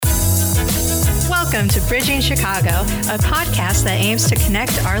Welcome to Bridging Chicago, a podcast that aims to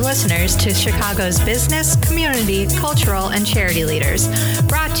connect our listeners to Chicago's business, community, cultural, and charity leaders.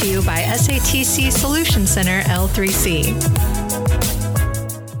 Brought to you by SATC Solution Center L3C.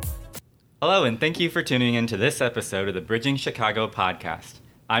 Hello, and thank you for tuning in to this episode of the Bridging Chicago podcast.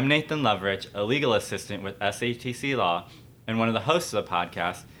 I'm Nathan Lovrich, a legal assistant with SATC Law and one of the hosts of the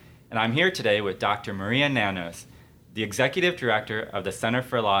podcast, and I'm here today with Dr. Maria Nanos, the Executive Director of the Center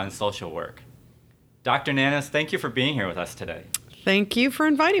for Law and Social Work. Dr. Nanos, thank you for being here with us today. Thank you for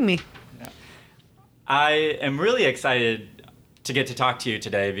inviting me. I am really excited to get to talk to you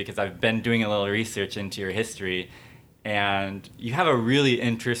today because I've been doing a little research into your history, and you have a really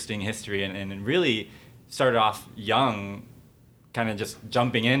interesting history and really started off young, kind of just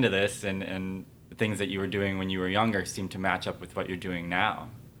jumping into this, and the things that you were doing when you were younger seem to match up with what you're doing now.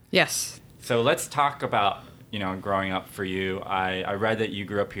 Yes. So let's talk about, growing up for you. I read that you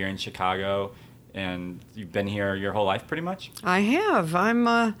grew up here in Chicago, and you've been here your whole life pretty much? I have. I'm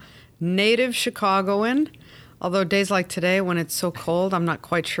a native Chicagoan, although days like today when it's so cold, I'm not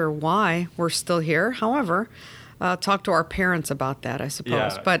quite sure why we're still here. However, talk to our parents about that, I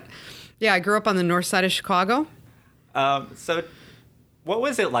suppose. Yeah. But yeah, I grew up on the north side of Chicago. So what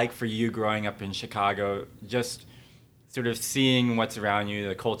was it like for you growing up in Chicago, just sort of seeing what's around you,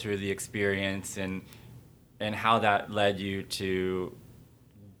 the culture, the experience, and how that led you to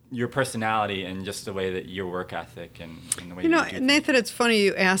your personality and just the way that your work ethic and the way you do things? Nathan, it's funny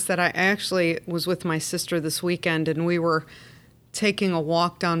you asked that. I actually was with my sister this weekend, and we were taking a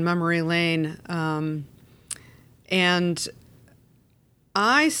walk down memory lane, and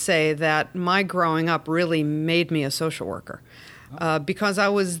I say that my growing up really made me a social worker because I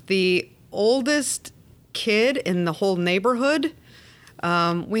was the oldest kid in the whole neighborhood.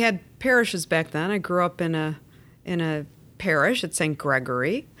 We had parishes back then. I grew up in a parish at St.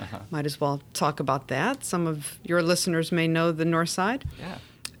 Gregory. Might as well talk about that. Some of your listeners may know the north side.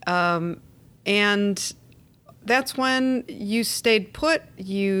 Yeah. And that's when you stayed put.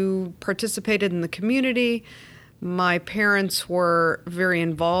 You participated in the community. My parents were very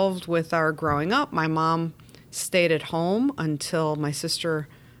involved with our growing up. My mom stayed at home until my sister,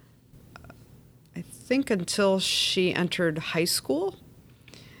 I think until she entered high school.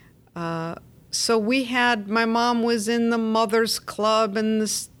 So my mom was in the Mothers Club and the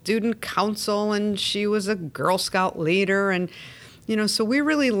student council, and she was a Girl Scout leader. And, so we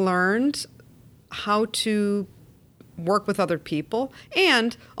really learned how to work with other people.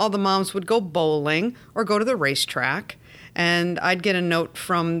 And all the moms would go bowling or go to the racetrack. And I'd get a note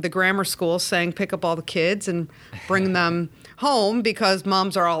from the grammar school saying, pick up all the kids and bring them home because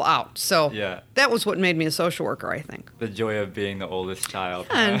moms are all out. So That was what made me a social worker, I think. The joy of being the oldest child.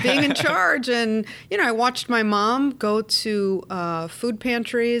 And being in charge. And, I watched my mom go to food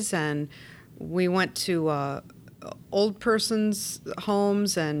pantries, and we went to old person's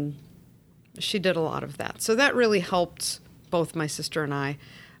homes, and she did a lot of that. So that really helped both my sister and I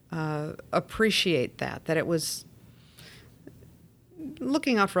appreciate that it was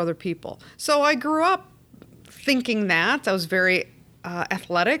looking out for other people. So I grew up thinking that. I was very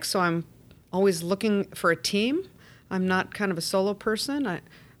athletic, so I'm always looking for a team. I'm not kind of a solo person.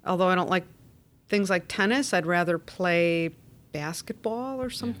 Although I don't like things like tennis, I'd rather play basketball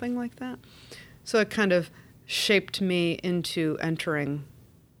or something like that. So it kind of shaped me into entering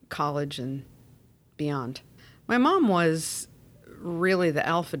college and beyond. My mom was really the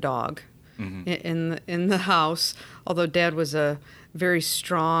alpha dog in the house, although Dad was a very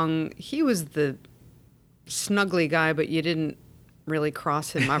strong, he was the snuggly guy, but you didn't really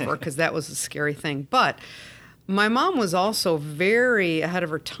cross him ever because that was a scary thing. But my mom was also very ahead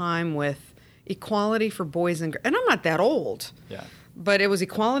of her time with equality for boys and girls. And I'm not that old. Yeah. But it was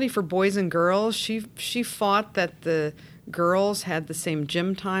equality for boys and girls. She fought that the girls had the same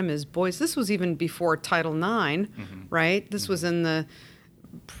gym time as boys. This was even before Title IX, right? This was in the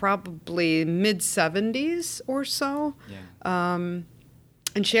probably mid-'70s or so. Yeah. And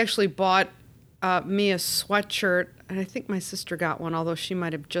she actually bought me a sweatshirt, and I think my sister got one, although she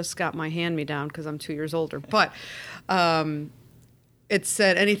might have just got my hand-me-down because I'm 2 years older. But it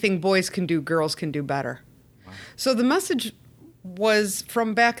said, anything boys can do, girls can do better. Wow. So the message was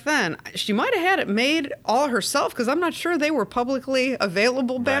from back then. She might have had it made all herself because I'm not sure they were publicly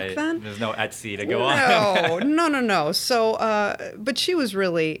available back then. There's no Etsy to go on. No. So, but she was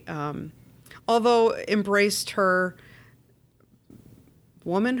really, although embraced her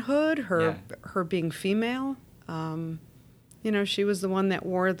womanhood, her being female. She was the one that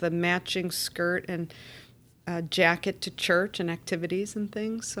wore the matching skirt and jacket to church and activities and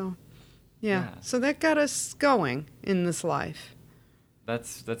things. So, so that got us going in this life.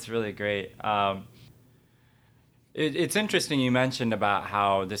 That's really great. It's interesting you mentioned about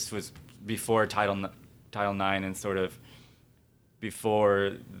how this was before Title IX and sort of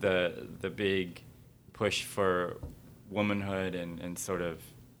before the big push for womanhood and sort of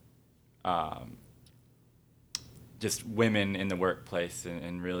just women in the workplace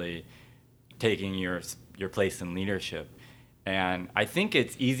and really taking your place in leadership. And I think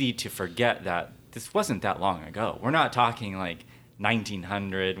it's easy to forget that this wasn't that long ago. We're not talking like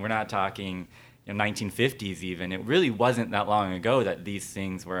 1900. We're not talking 1950s even. It really wasn't that long ago that these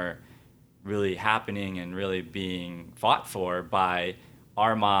things were really happening and really being fought for by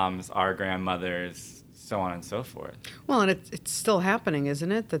our moms, our grandmothers, so on and so forth. Well, and it's still happening,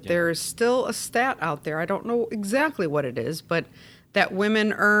 isn't it? That there is still a stat out there. I don't know exactly what it is, but that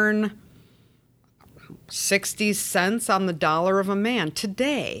women earn 60 cents on the dollar of a man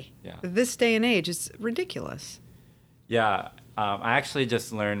today. Yeah. This day and age, it's ridiculous. Yeah. I actually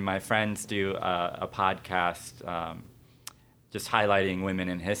just learned my friends do a podcast just highlighting women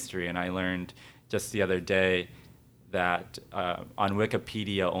in history, and I learned just the other day that on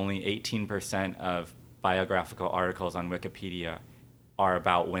Wikipedia, only 18% of biographical articles on Wikipedia are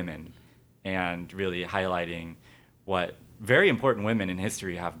about women, and really highlighting what very important women in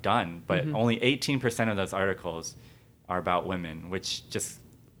history have done, but only 18% of those articles are about women, which just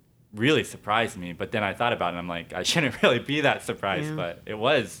really surprised me. But then I thought about it, and I'm like, I shouldn't really be that surprised, but it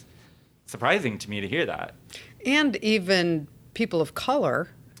was surprising to me to hear that. And even people of color,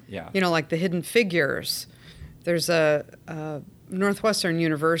 like the Hidden Figures. There's a Northwestern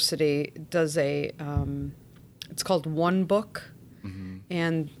University does it's called One Book,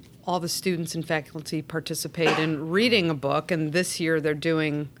 and all the students and faculty participate in reading a book, and this year they're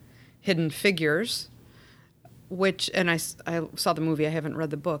doing Hidden Figures, and I saw the movie, I haven't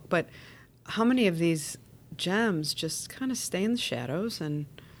read the book, but how many of these gems just kind of stay in the shadows and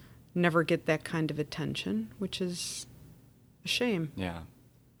never get that kind of attention, which is a shame. Yeah.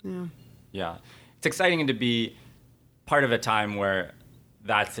 Yeah. It's exciting to be part of a time where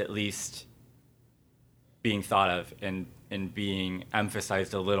that's at least being thought of and being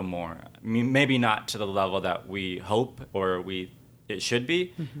emphasized a little more. I mean, maybe not to the level that we hope or it should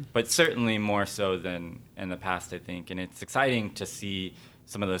be, but certainly more so than in the past, I think. And it's exciting to see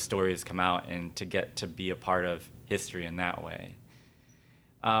some of those stories come out and to get to be a part of history in that way.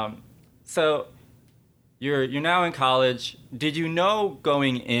 So you're now in college. Did you know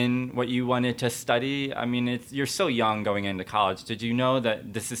going in what you wanted to study? I mean, you're so young going into college. Did you know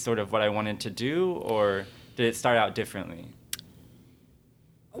that this is sort of what I wanted to do, or did it start out differently?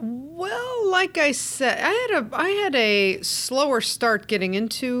 Well, like I said, I had a slower start getting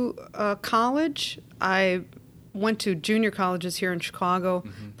into college. I went to junior colleges here in Chicago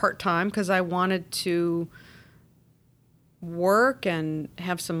part-time because I wanted to work and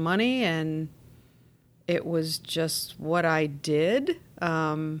have some money, and it was just what I did.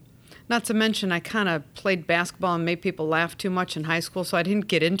 Not to mention, I kind of played basketball and made people laugh too much in high school, so I didn't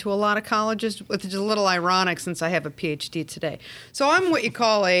get into a lot of colleges, which is a little ironic since I have a PhD today. So I'm what you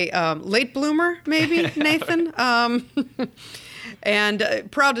call a late bloomer, maybe, Nathan.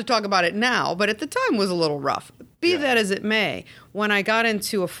 And proud to talk about it now, but at the time was a little rough. Be that as it may, when I got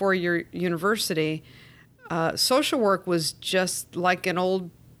into a 4-year university, social work was just like an old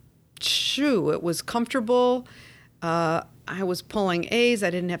shoe. It was comfortable. I was pulling A's. I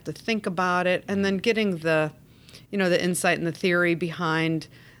didn't have to think about it. And then getting the insight and the theory behind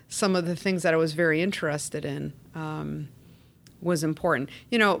some of the things that I was very interested in was important.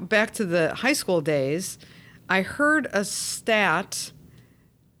 Back to the high school days, I heard a stat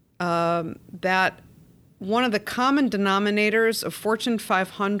that one of the common denominators of Fortune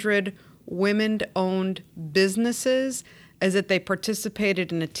 500 women-owned businesses is that they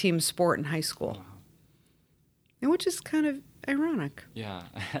participated in a team sport in high school. And which is kind of ironic. Yeah.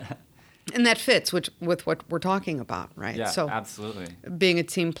 And that fits with what we're talking about, right? Yeah, so absolutely. Being a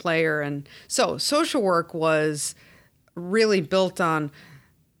team player. And so social work was really built on,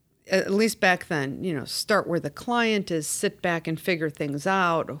 at least back then, start where the client is, sit back and figure things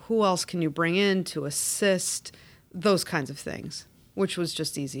out. Who else can you bring in to assist? Those kinds of things, which was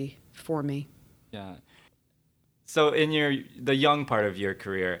just easy for me. Yeah. So in the young part of your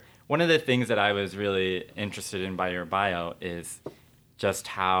career, one of the things that I was really interested in by your bio is just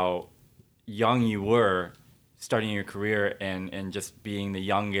how young you were starting your career and just being the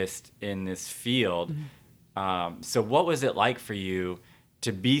youngest in this field. So what was it like for you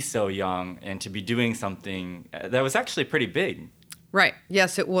to be so young and to be doing something that was actually pretty big? Right.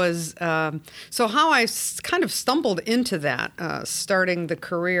 Yes, it was. So how I kind of stumbled into that, starting the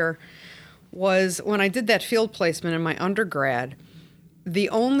career, was when I did that field placement in my undergrad. the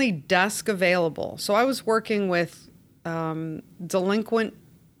only desk available. So I was working with delinquent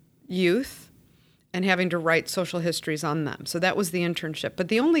youth and having to write social histories on them. So that was the internship. But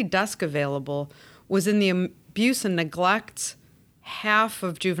the only desk available was in the abuse and neglect half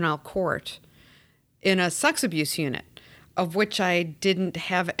of juvenile court in a sex abuse unit, of which I didn't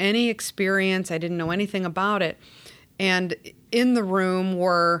have any experience. I didn't know anything about it. And in the room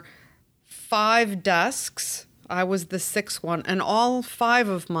were 5 desks. I was the 6th one, and all 5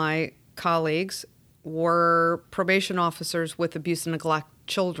 of my colleagues were probation officers with abuse and neglect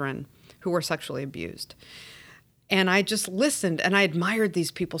children who were sexually abused. And I just listened, and I admired these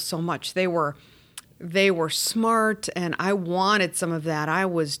people so much. They were smart, and I wanted some of that. I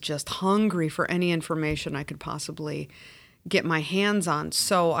was just hungry for any information I could possibly get my hands on.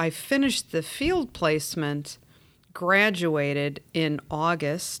 So I finished the field placement, graduated in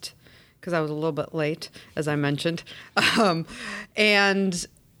August, because I was a little bit late, as I mentioned, and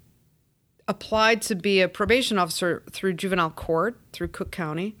applied to be a probation officer through juvenile court, through Cook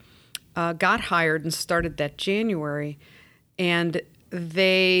County, got hired and started that January. And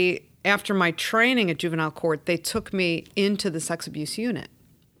they, after my training at juvenile court, they took me into the sex abuse unit,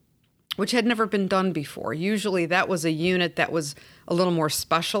 which had never been done before. Usually that was a unit that was a little more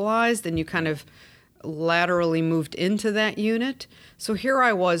specialized, and you kind of laterally moved into that unit. So here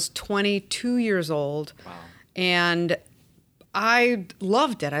I was, 22 years old, Wow. and I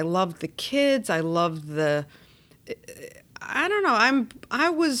loved it. I loved the kids. I loved I don't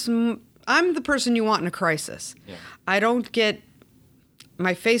know. I'm the person you want in a crisis. Yeah. I don't get,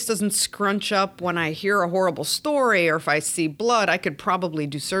 my face doesn't scrunch up when I hear a horrible story, or if I see blood. I could probably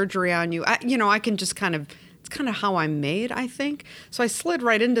do surgery on you. I can just it's kind of how I'm made, I think. So I slid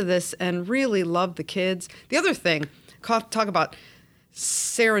right into this and really loved the kids. The other thing, talk about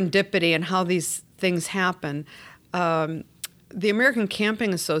serendipity and how these things happen. The American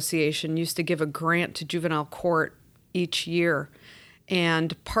Camping Association used to give a grant to juvenile court each year.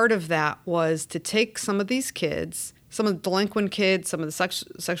 And part of that was to take some of these kids, some of the delinquent kids, some of the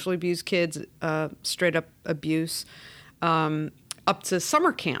sexually abused kids, straight up abuse, up to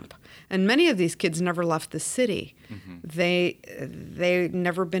summer camp. And many of these kids never left the city. Mm-hmm. They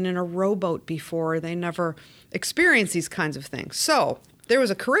never been in a rowboat before. They never experienced these kinds of things. So there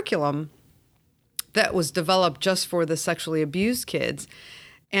was a curriculum that was developed just for the sexually abused kids.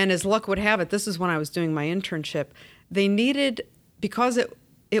 And as luck would have it, this is when I was doing my internship, they needed, because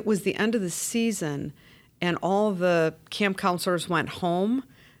it was the end of the season and all the camp counselors went home,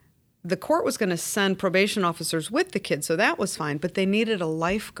 the court was going to send probation officers with the kids, so that was fine, but they needed a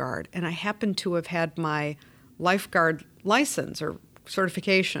lifeguard, and I happened to have had my lifeguard license or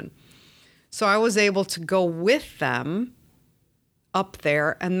certification. So I was able to go with them up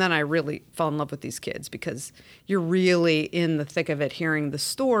there, and then I really fell in love with these kids, because you're really in the thick of it, hearing the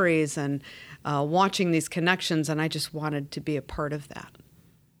stories and watching these connections, and I just wanted to be a part of that.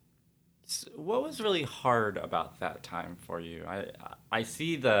 What was really hard about that time for you? I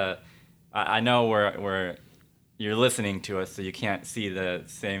see I know where you're listening to us, so you can't see the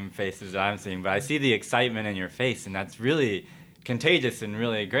same faces that I'm seeing, but I see the excitement in your face, and that's really contagious and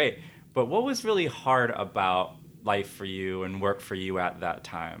really great. But what was really hard about life for you and work for you at that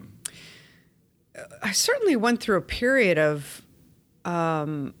time? I certainly went through a period of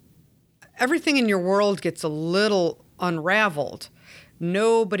everything in your world gets a little unraveled.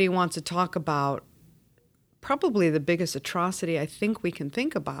 Nobody wants to talk about, probably the biggest atrocity I think we can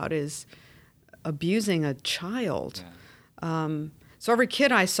think about is abusing a child. Yeah. So every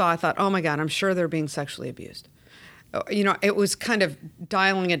kid I saw, I thought, oh my God, I'm sure they're being sexually abused. It was kind of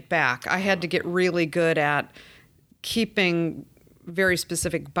dialing it back. I had to get really good at keeping very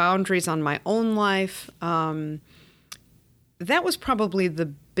specific boundaries on my own life. That was probably the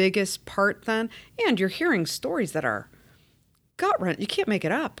biggest part then. And you're hearing stories that are gut-wrenching. You can't make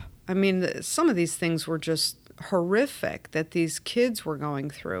it up. I mean, some of these things were just horrific that these kids were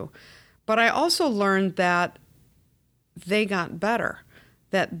going through. But I also learned that they got better,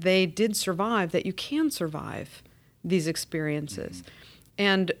 that they did survive, that you can survive these experiences. Mm-hmm.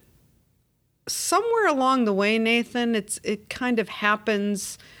 And somewhere along the way, Nathan, it kind of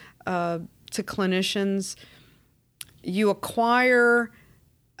happens to clinicians. You acquire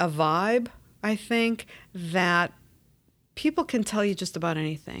a vibe, I think, that people can tell you just about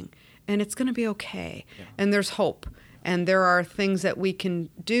anything, and it's going to be okay. Yeah. And there's hope, and there are things that we can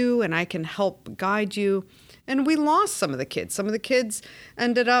do, and I can help guide you. And we lost some of the kids. Some of the kids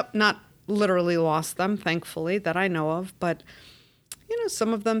ended up, not literally lost them, thankfully, that I know of, but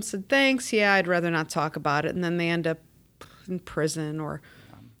some of them said, thanks, yeah, I'd rather not talk about it. And then they end up in prison or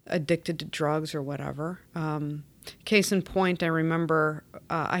addicted to drugs or whatever. Case in point, I remember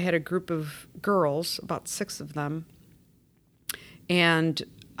I had a group of girls, about 6 of them, and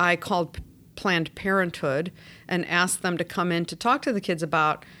I called Planned Parenthood and asked them to come in to talk to the kids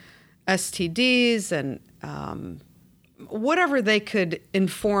about STDs and whatever they could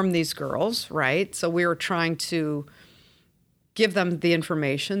inform these girls, right? So we were trying to give them the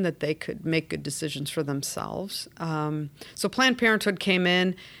information that they could make good decisions for themselves. So Planned Parenthood came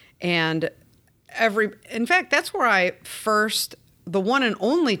in, and in fact, that's where the one and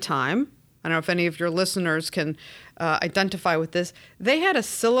only time, I don't know if any of your listeners can identify with this, they had a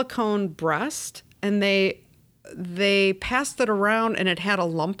silicone breast, and they passed it around, and it had a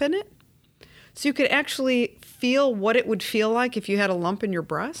lump in it. So you could actually feel what it would feel like if you had a lump in your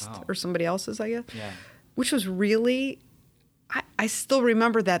breast. Wow. Or somebody else's, I guess. Yeah. Which was really, I still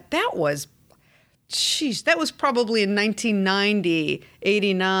remember that. That was probably in 1990,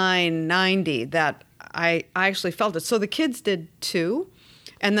 89, 90 that I actually felt it. So the kids did too.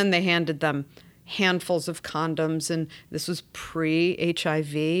 And then they handed them handfuls of condoms. And this was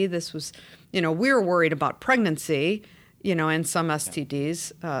pre-HIV. This was, we were worried about pregnancy, and some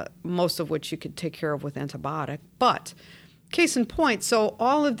STDs, most of which you could take care of with antibiotic. But case in point, so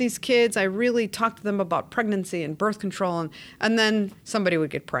all of these kids, I really talked to them about pregnancy and birth control, and then somebody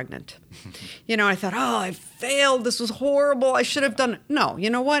would get pregnant. I thought, I failed. This was horrible. I should have done it. No, you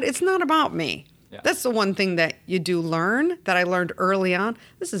know what? It's not about me. Yeah. That's the one thing that you do learn, that I learned early on.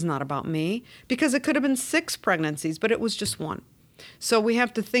 This is not about me, because it could have been 6 pregnancies, but it was just 1. So we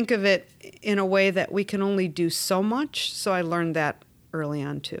have to think of it in a way that we can only do so much. So I learned that early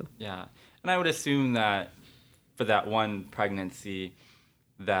on too. Yeah. And I would assume that for that one pregnancy,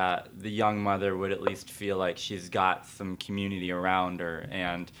 that the young mother would at least feel like she's got some community around her.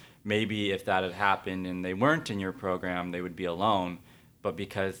 And maybe if that had happened and they weren't in your program, they would be alone. But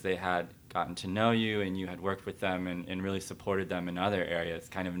because they had gotten to know you and you had worked with them and really supported them in other areas,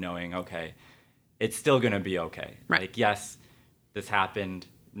 kind of knowing, okay, it's still going to be okay. Right. Like, yes, this happened,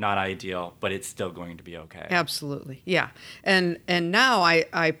 not ideal, but it's still going to be okay. Absolutely, yeah. And now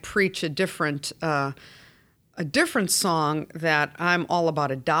I preach a different song that I'm all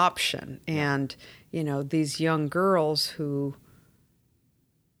about adoption. And, these young girls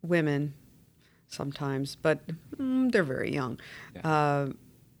women sometimes, but they're very young. Yeah.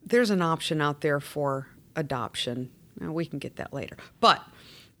 There's an option out there for adoption. Now, we can get that later. But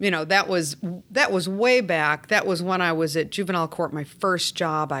that was way back. That was when I was at juvenile court, my first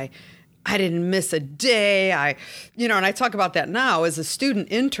job. I didn't miss a day. And I talk about that now. As a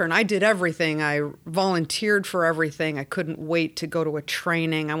student intern, I did everything. I volunteered for everything. I couldn't wait to go to a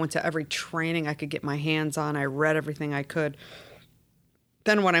training. I went to every training I could get my hands on. I read everything I could.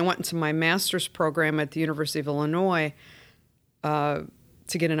 Then when I went into my master's program at the University of Illinois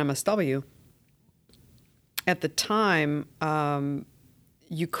to get an MSW, at the time,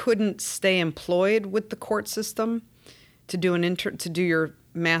 you couldn't stay employed with the court system to do your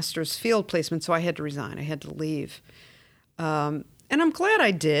master's field placement, so I had to resign. I had to leave. And I'm glad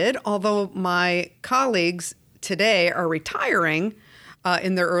I did, although my colleagues today are retiring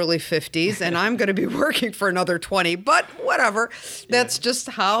in their early 50s, and I'm going to be working for another 20, but whatever. That's just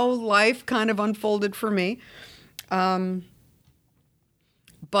how life kind of unfolded for me. But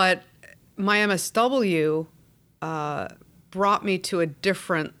my MSW brought me to a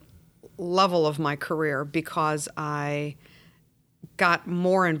different level of my career because I got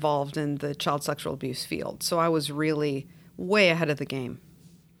more involved in the child sexual abuse field. So I was really way ahead of the game.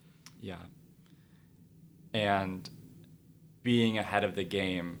 Yeah. And being ahead of the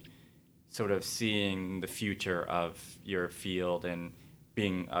game, sort of seeing the future of your field and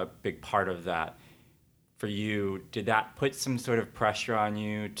being a big part of that, for you, did that put some sort of pressure on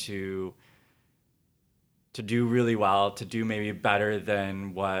you to do really well, to do maybe better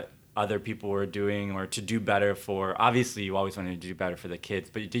than what other people were doing, or to do better obviously you always wanted to do better for the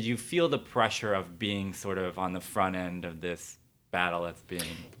kids, but did you feel the pressure of being sort of on the front end of this battle that's being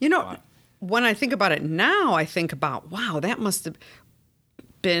fought? When I think about it now, I think about, wow, that must have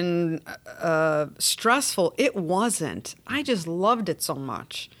been stressful. It wasn't. I just loved it so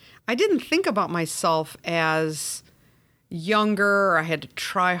much. I didn't think about myself as younger, or I had to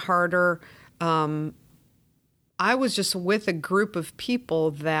try harder. I was just with a group of people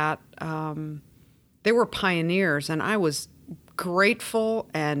that they were pioneers, and I was grateful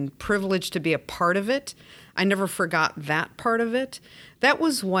and privileged to be a part of it. I never forgot that part of it. That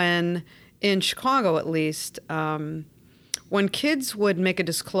was when, in Chicago at least, when kids would make a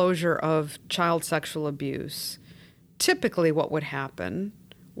disclosure of child sexual abuse, typically what would happen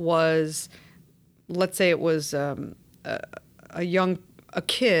was, let's say it was a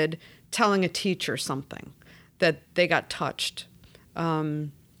kid telling a teacher something that they got touched.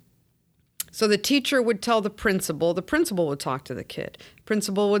 So the teacher would tell the principal would talk to the kid.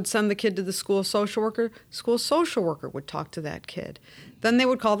 Principal would send the kid to the school social worker would talk to that kid. Then they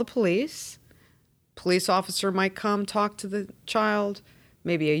would call the police. Police officer might come talk to the child.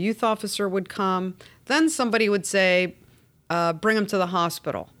 Maybe a youth officer would come. Then somebody would say, bring him to the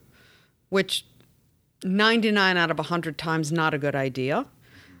hospital, which 99 out of 100 times not a good idea.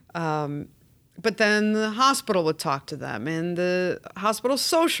 But then the hospital would talk to them, and the hospital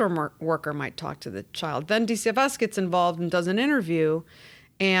social worker might talk to the child. Then DCFS gets involved and does an interview,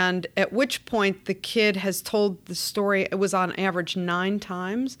 and at which point the kid has told the story. It was on average 9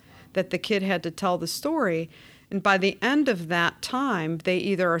 times that the kid had to tell the story. And by the end of that time, they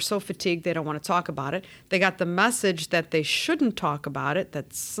either are so fatigued they don't want to talk about it. They got the message that they shouldn't talk about it,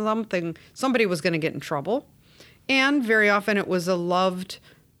 that somebody was going to get in trouble. And very often it was a loved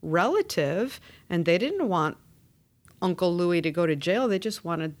relative, and they didn't want Uncle Louie to go to jail. They just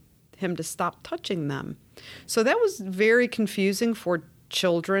wanted him to stop touching them. So that was very confusing for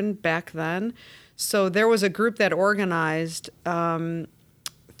children back then. So there was a group that organized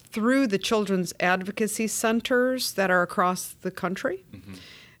through the children's advocacy centers that are across the country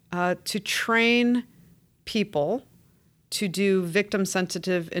to train people to do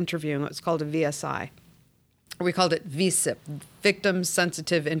victim-sensitive interviewing. It's called a VSI. We called it VSIP, Victim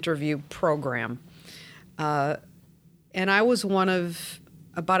Sensitive Interview Program. And I was one of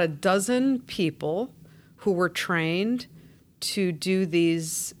about a dozen people who were trained to do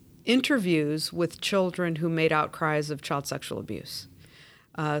these interviews with children who made outcries of child sexual abuse.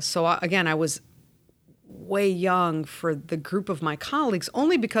 Again, I was way young for the group of my colleagues,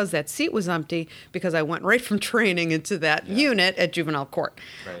 only because that seat was empty, because I went right from training into that unit at juvenile court,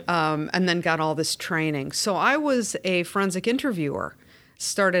 and then got all this training. So I was a forensic interviewer,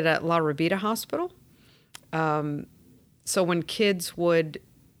 started at La Rabida Hospital. So when kids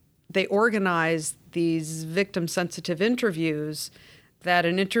they organized these victim-sensitive interviews that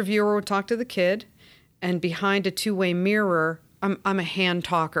an interviewer would talk to the kid, and behind a two-way mirror, I'm a hand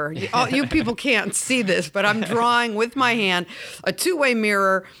talker. You people can't see this, but I'm drawing with my hand a two-way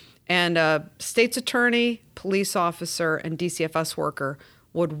mirror, and a state's attorney, police officer, and DCFS worker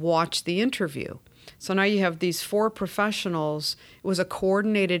would watch the interview. So now you have these 4 professionals. It was a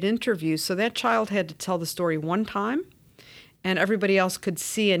coordinated interview, so that child had to tell the story one time, and everybody else could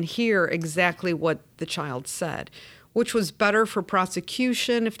see and hear exactly what the child said, which was better for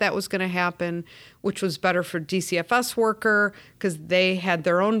prosecution if that was going to happen, which was better for DCFS worker because they had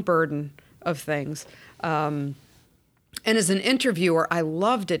their own burden of things. And as an interviewer, I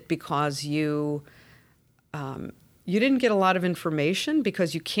loved it because you didn't get a lot of information,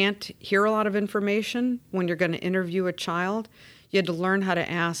 because you can't hear a lot of information when you're going to interview a child. You had to learn how to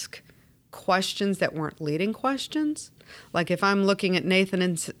ask questions that weren't leading questions. Like if I'm looking at Nathan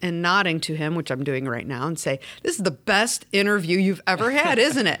and nodding to him, which I'm doing right now, and say, this is the best interview you've ever had,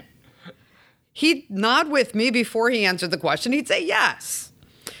 isn't it? He'd nod with me before he answered the question. He'd say yes.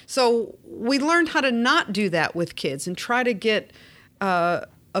 So we learned how to not do that with kids and try to get a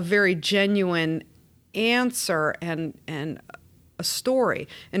very genuine answer and a story.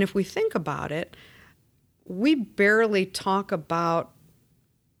 And if we think about it, we barely talk about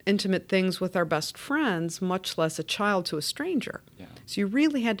intimate things with our best friends, much less a child to a stranger. Yeah. So you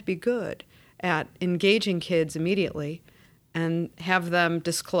really had to be good at engaging kids immediately and have them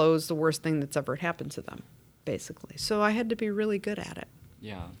disclose the worst thing that's ever happened to them, basically. So I had to be really good at it.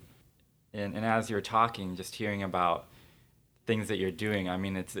 Yeah. And as you're talking, just hearing about things that you're doing, I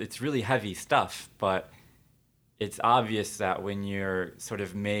mean, it's really heavy stuff, but it's obvious that when you're sort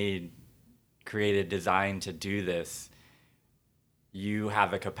of created, designed to do this, you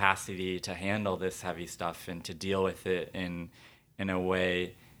have a capacity to handle this heavy stuff and to deal with it in a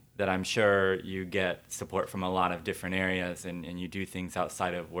way that I'm sure you get support from a lot of different areas, and you do things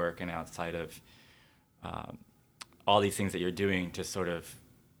outside of work and outside of all these things that you're doing to sort of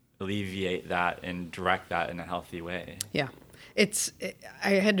alleviate that and direct that in a healthy way. Yeah.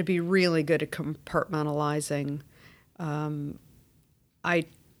 I had to be really good at compartmentalizing. And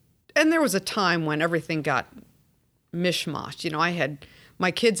there was a time when everything got mishmash. You know, I had my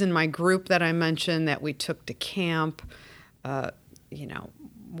kids in my group that I mentioned that we took to camp. One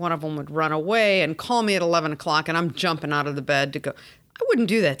of them would run away and call me at 11 o'clock, and I'm jumping out of the bed to go. I wouldn't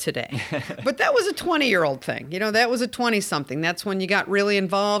do that today. But that was a 20-year-old thing. You know, that was a 20-something. That's when you got really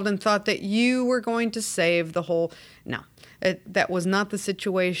involved and thought that you were going to save the whole. No, that was not the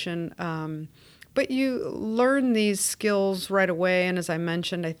situation. But you learn these skills right away. And as I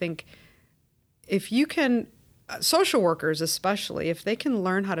mentioned, I think if you can, social workers especially, if they can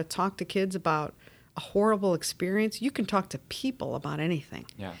learn how to talk to kids about a horrible experience, you can talk to people about anything.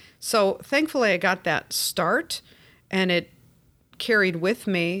 Yeah. So thankfully I got that start, and it carried with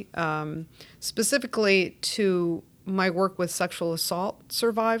me specifically to my work with sexual assault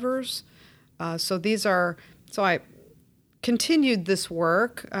survivors. So I continued this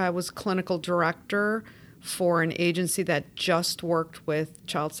work. I was clinical director for an agency that just worked with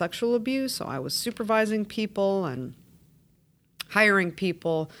child sexual abuse. So I was supervising people and hiring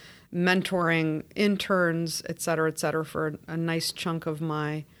people, mentoring interns, et cetera, for a nice chunk of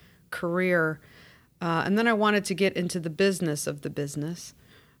my career. And then I wanted to get into the business of the business,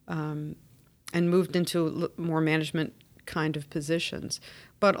 and moved into more management kind of positions.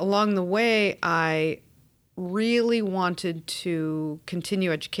 But along the way, I really wanted to continue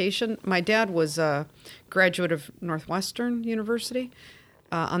education. My dad was a graduate of Northwestern University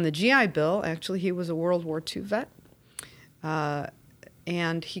on the GI Bill. Actually, he was a World War II vet.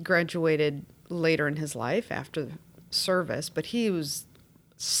 And he graduated later in his life after service, but he was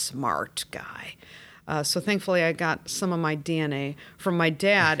a smart guy. So thankfully, I got some of my DNA from my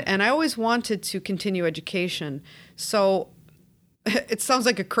dad, and I always wanted to continue education. So it sounds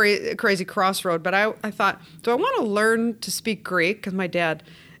like a crazy crossroad, but I thought, do I want to learn to speak Greek? Because my dad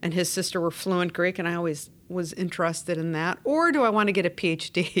and his sister were fluent Greek, and I always was interested in that. Or do I want to get a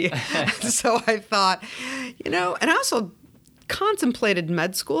PhD? So I thought, and I also contemplated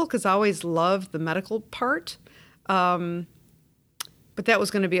med school because I always loved the medical part. But that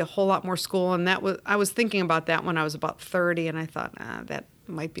was going to be a whole lot more school, and I was thinking about that when I was about 30, and I thought, that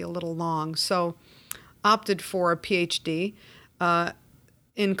might be a little long. So opted for a PhD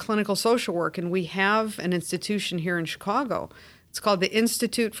in clinical social work, and we have an institution here in Chicago. It's called the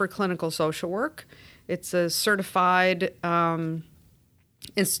Institute for Clinical Social Work. It's a certified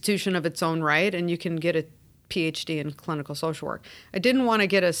institution of its own right, and you can get a PhD in clinical social work. I didn't want to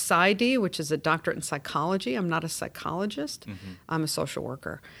get a PsyD, which is a doctorate in psychology. I'm not a psychologist. Mm-hmm. I'm a social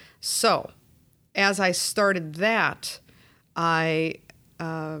worker. So as I started that,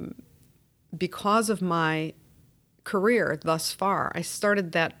 because of my career thus far, I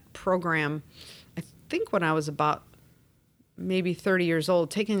started that program, I think when I was about maybe 30 years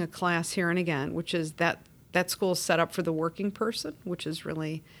old, taking a class here and again, which is that school is set up for the working person, which is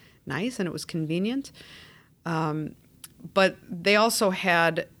really nice, and it was convenient. But they also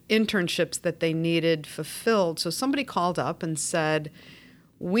had internships that they needed fulfilled. So somebody called up and said,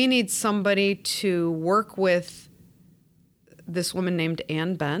 we need somebody to work with this woman named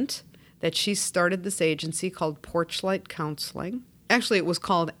Ann Bent, that she started this agency called Porchlight Counseling. Actually, it was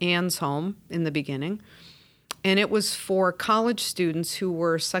called Ann's Home in the beginning. And it was for college students who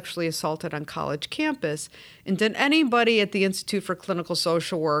were sexually assaulted on college campus. And did anybody at the Institute for Clinical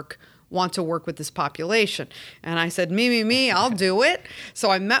Social Work want to work with this population? And I said, me, I'll do it.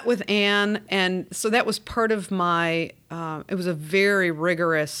 So I met with Ann, and so that was part of my, it was a very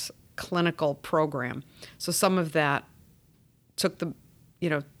rigorous clinical program. So some of that took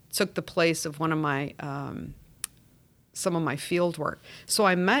the place of one of my, some of my field work. So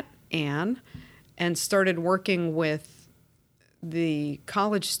I met Ann and started working with the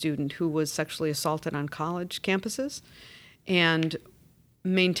college student who was sexually assaulted on college campuses, and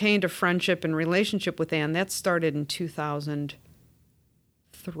maintained a friendship and relationship with Ann. That started in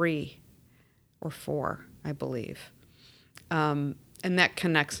 2003 or 4, I believe. And that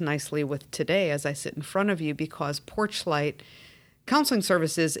connects nicely with today as I sit in front of you, because Porchlight Counseling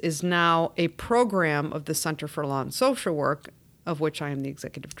Services is now a program of the Center for Law and Social Work, of which I am the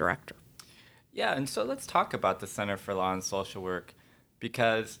executive director. Yeah, and so let's talk about the Center for Law and Social Work,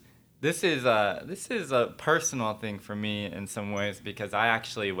 because this is a personal thing for me in some ways, because I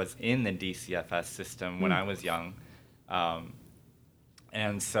actually was in the DCFS system when I was young.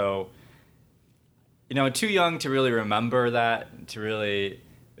 And so, too young to really remember that, to really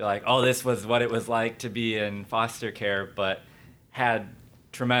be like, oh, this was what it was like to be in foster care, but had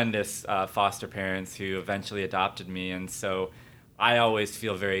tremendous foster parents who eventually adopted me. And so I always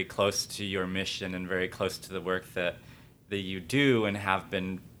feel very close to your mission and very close to the work that you do, and have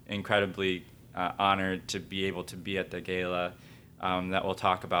been incredibly honored to be able to be at the gala that we'll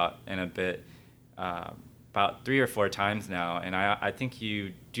talk about in a bit, about 3 or 4 times now. And I think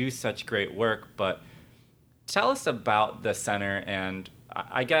you do such great work, but tell us about the center, and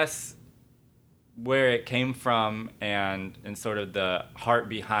I guess where it came from, and sort of the heart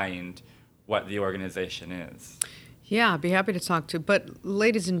behind what the organization is. Yeah, I'd be happy to talk to. But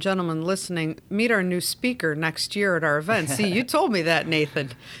ladies and gentlemen listening, meet our new speaker next year at our event. See, you told me that,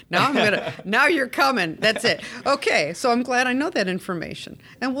 Nathan. Now you're coming. That's it. Okay, so I'm glad I know that information.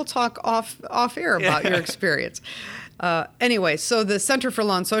 And we'll talk off air about your experience. Anyway, so the Center for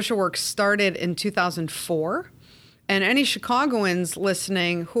Law and Social Work started in 2004. And any Chicagoans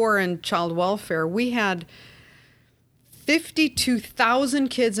listening who are in child welfare, we had 52,000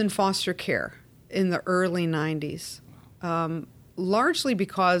 kids in foster care in the early 90s, largely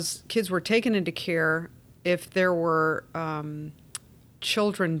because kids were taken into care if there were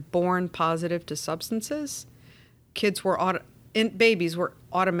children born positive to substances. Babies were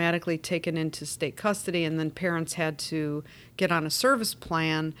automatically taken into state custody, and then parents had to get on a service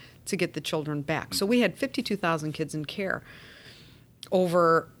plan to get the children back. So we had 52,000 kids in care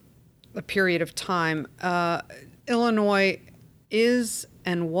over a period of time. Illinois is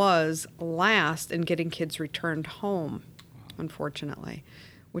and was last in getting kids returned home, unfortunately,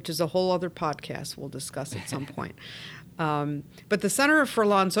 which is a whole other podcast we'll discuss at some point. But the Center for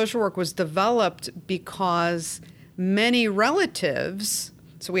Law and Social Work was developed because many relatives,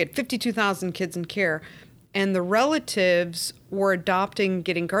 so we had 52,000 kids in care, and the relatives were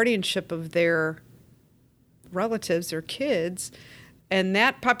getting guardianship of their relatives, their kids, and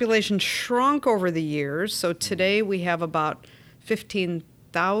that population shrunk over the years. So today we have about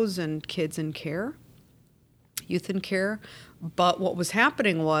 15,000 kids in care, youth in care. But what was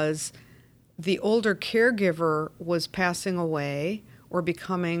happening was the older caregiver was passing away or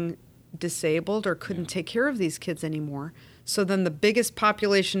becoming disabled or couldn't take care of these kids anymore. So then the biggest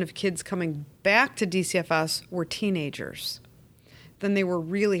population of kids coming back to DCFS were teenagers. Then they were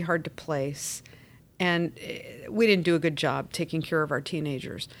really hard to place, and we didn't do a good job taking care of our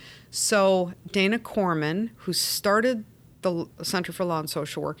teenagers. So Dana Corman, who started the Center for Law and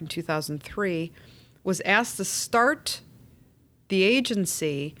Social Work in 2003, was asked to start the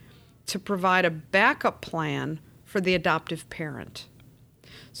agency to provide a backup plan for the adoptive parent.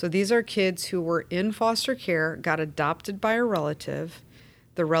 So these are kids who were in foster care, got adopted by a relative.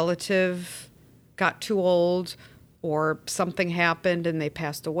 The relative got too old, or something happened and they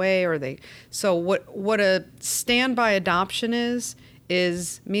passed away, So what a standby adoption is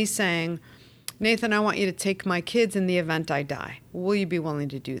me saying, Nathan, I want you to take my kids in the event I die. Will you be willing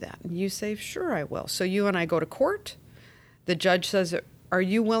to do that? And you say, sure, I will. So you and I go to court. The judge says, are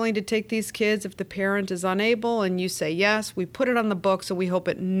you willing to take these kids if the parent is unable? And you say yes. We put it on the books, and we hope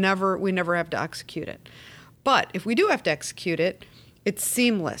we never have to execute it. But if we do have to execute it, it's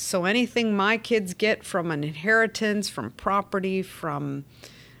seamless. So anything my kids get from an inheritance, from property, from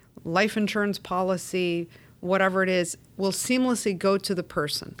life insurance policy, whatever it is, will seamlessly go to the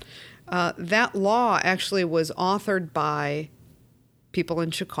person. That law actually was authored by people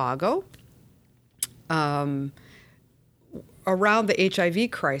in Chicago. Around the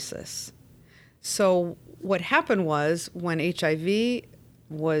HIV crisis. So what happened was when HIV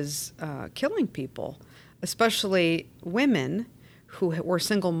was killing people, especially women who were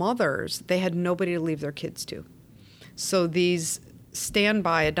single mothers, they had nobody to leave their kids to. So these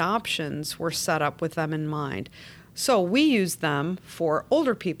standby adoptions were set up with them in mind. So we use them for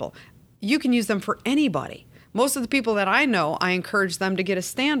older people. You can use them for anybody. Most of the people that I know, I encourage them to get a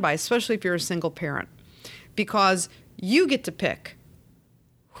standby, especially if you're a single parent, because you get to pick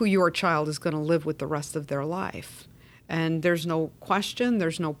who your child is going to live with the rest of their life. And there's no question,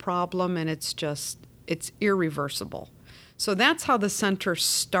 there's no problem, and it's irreversible. So that's how the center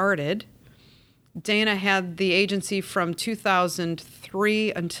started. Dana had the agency from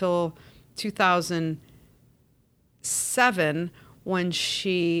 2003 until 2007, when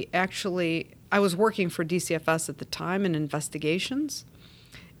I was working for DCFS at the time in investigations,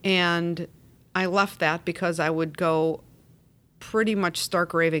 and I left that because I would go pretty much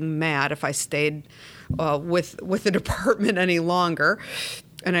stark raving mad if I stayed with the department any longer.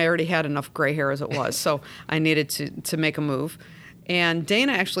 And I already had enough gray hair as it was, so I needed to make a move. And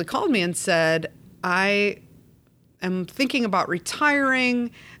Dana actually called me and said, I am thinking about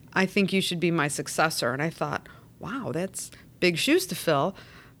retiring. I think you should be my successor. And I thought, wow, that's big shoes to fill.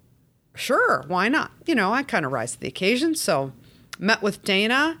 Sure, why not? I kind of rise to the occasion, so met with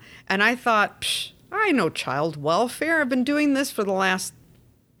Dana, and I thought, I know child welfare. I've been doing this for the last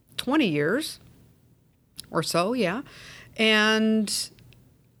 20 years or so, yeah. And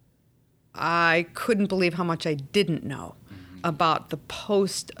I couldn't believe how much I didn't know about the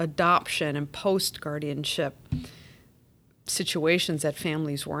post-adoption and post-guardianship situations that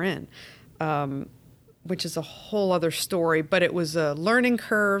families were in, which is a whole other story. But it was a learning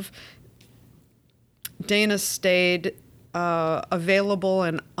curve. Dana stayed available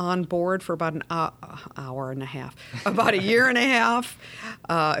and on board for about an hour and a half, about a year and a half.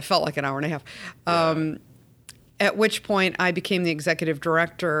 It felt like an hour and a half. At which point I became the executive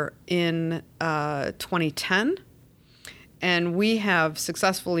director in 2010. And we have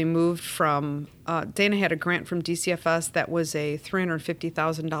successfully moved from, Dana had a grant from DCFS that was a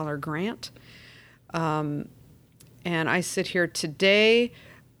 $350,000 grant. And I sit here today,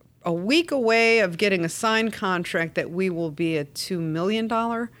 a week away of getting a signed contract that we will be a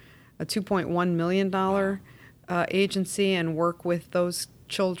 $2.1 million agency and work with those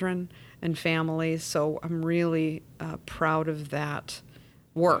children and families. So I'm really proud of that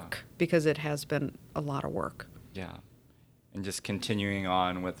work because it has been a lot of work. Yeah. And just continuing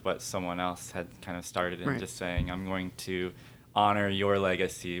on with what someone else had kind of started and just saying, I'm going to honor your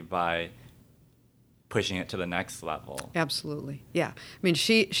legacy by pushing it to the next level. Absolutely. Yeah. I mean,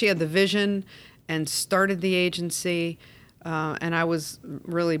 she had the vision and started the agency, and I was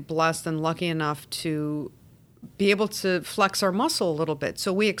really blessed and lucky enough to be able to flex our muscle a little bit.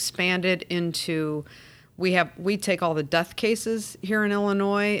 So we expanded into, we take all the death cases here in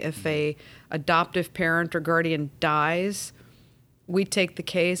Illinois. If a adoptive parent or guardian dies, we take the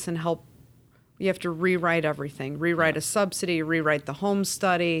case and help. You have to rewrite everything, rewrite a subsidy, rewrite the home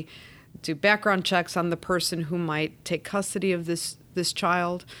study, do background checks on the person who might take custody of this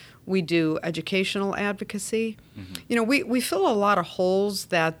child. We do educational advocacy. You know, we fill a lot of holes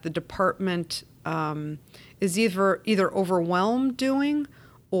that the department is either overwhelmed doing,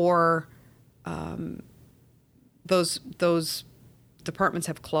 or those departments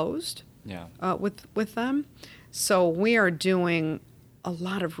have closed. With them. So we are doing a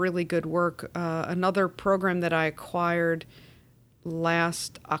lot of really good work. Another program that I acquired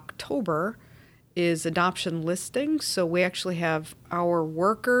last October is adoption listings. So we actually have our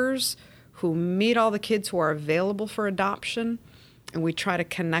workers who meet all the kids who are available for adoption, and we try to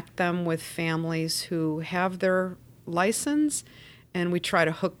connect them with families who have their license, and we try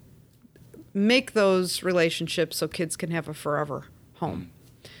to make those relationships so kids can have a forever home.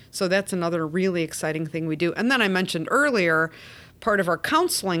 So that's another really exciting thing we do. And then I mentioned earlier, part of our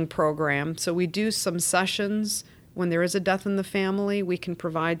counseling program, so we do some sessions when there is a death in the family. We can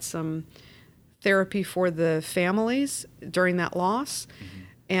provide some therapy for the families during that loss.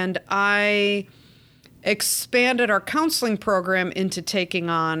 And I expanded our counseling program into taking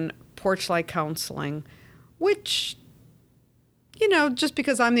on Porchlight Counseling, which, you know, just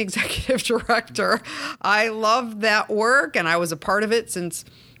because I'm the executive director, I love that work, and I was a part of it since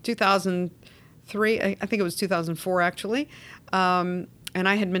 2003. I think it was 2004, actually. And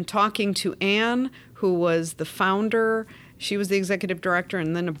I had been talking to Anne, who was the founder. She was the executive director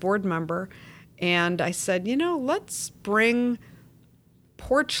and then a board member. And I said, you know, let's bring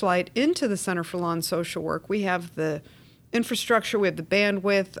Porchlight into the Center for Law and Social Work. We have the infrastructure, we have the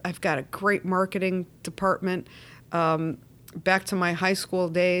bandwidth. I've got a great marketing department. Back to my high school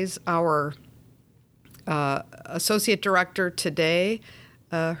days, our associate director today,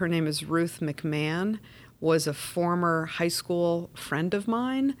 her name is Ruth McMahon, was a former high school friend of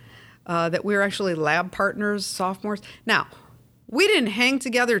mine that we were actually lab partners, sophomores. Now, we didn't hang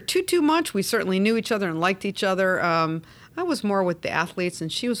together too much. We certainly knew each other and liked each other. I was more with the athletes,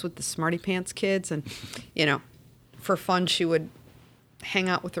 and she was with the smarty pants kids. And, you know, for fun, she would hang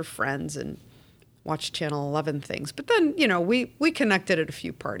out with her friends and watch Channel 11 things. But then, you know, we connected at a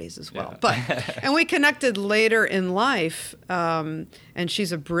few parties as well. And we connected later in life, and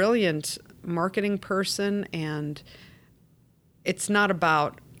she's a brilliant marketing person, and it's not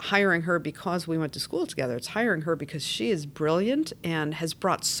about hiring her because we went to school together. It's hiring her because she is brilliant and has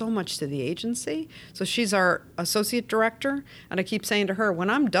brought so much to the agency. So she's our associate director, and I keep saying to her, when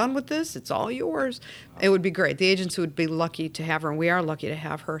I'm done with this, it's all yours. It would be great. The agency would be lucky to have her, and we are lucky to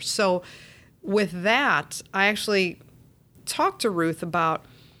have her. So with that, I actually talked to Ruth about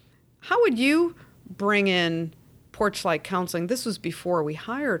how would you bring in Porchlight Counseling. This was before we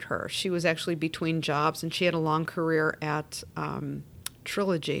hired her. She was actually between jobs, and she had a long career at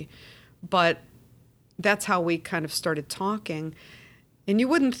Trilogy. But that's how we kind of started talking. And you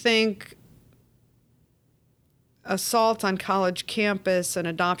wouldn't think assault on college campus and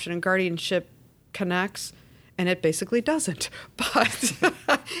adoption and guardianship connects, and it basically doesn't. But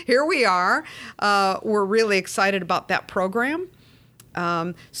here we are. We're really excited about that program.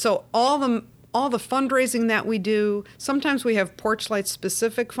 So all the fundraising that we do, sometimes we have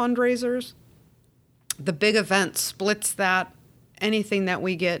Porchlight-specific fundraisers. The big event splits that, anything that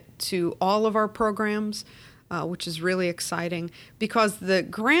we get to all of our programs, which is really exciting. Because the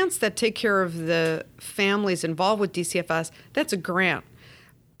grants that take care of the families involved with DCFS, that's a grant.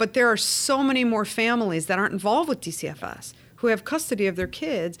 But there are so many more families that aren't involved with DCFS who have custody of their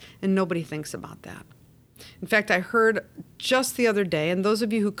kids, and nobody thinks about that. In fact, I heard just the other day, and those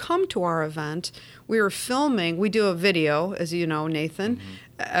of you who come to our event, we were filming, we do a video, as you know, Nathan,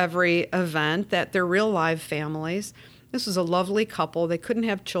 every event, that they're real live families. This was a lovely couple. They couldn't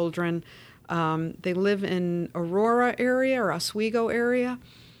have children. They live in Aurora area or Oswego area.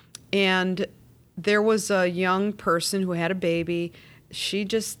 And there was a young person who had a baby. She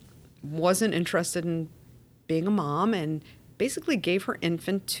just wasn't interested in being a mom and basically gave her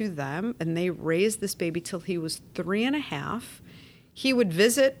infant to them. And they raised this baby till he was 3.5. He would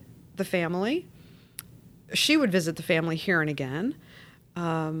visit the family. She would visit the family here and again.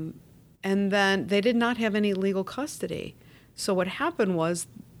 And then they did not have any legal custody. So what happened was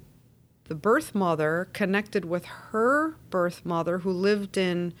the birth mother connected with her birth mother who lived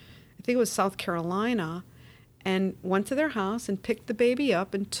in, I think it was South Carolina, and went to their house and picked the baby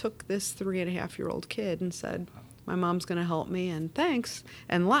up and took this 3.5-year-old kid and said, my mom's going to help me and thanks,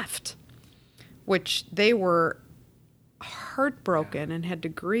 and left, which they were heartbroken and had to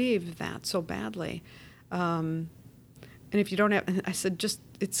grieve that so badly. And if you don't have, I said, just,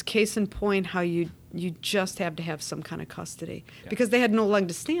 it's case in point how you just have to have some kind of custody because they had no leg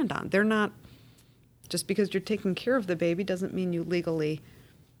to stand on. They're not, just because you're taking care of the baby doesn't mean you legally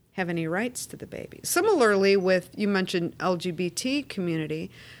have any rights to the baby. Similarly with, you mentioned LGBT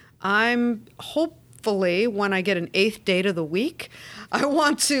community, I'm hopefully, when I get an 8th date of the week, I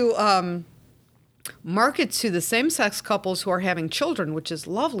want to market to the same-sex couples who are having children, which is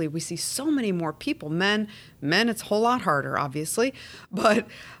lovely. We see so many more people. Men, it's a whole lot harder, obviously. But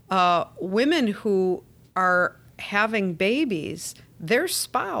women who are having babies, their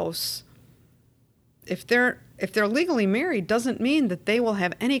spouse, if they're legally married, doesn't mean that they will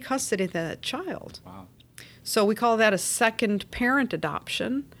have any custody of that child. Wow. So we call that a second parent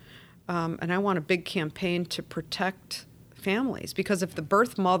adoption. And I want a big campaign to protect families, because if the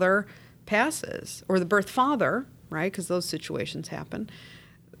birth mother passes, or the birth father, right, because those situations happen,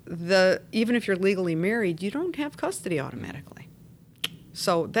 even if you're legally married, you don't have custody automatically.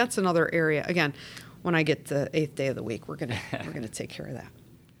 So that's another area. Again, when I get the 8th day of the week, we're gonna take care of that.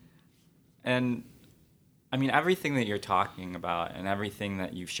 And I mean, everything that you're talking about and everything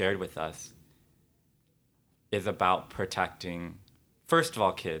that you've shared with us is about protecting, first of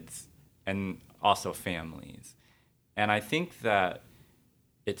all, kids and also families. And I think that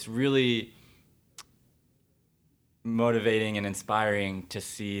it's really motivating and inspiring to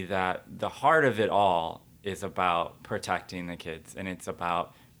see that the heart of it all is about protecting the kids, and it's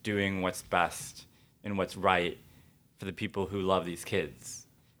about doing what's best and what's right for the people who love these kids.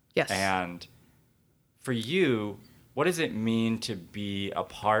 Yes. And for you, what does it mean to be a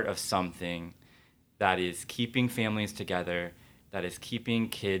part of something that is keeping families together, that is keeping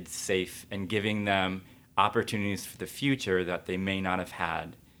kids safe and giving them opportunities for the future that they may not have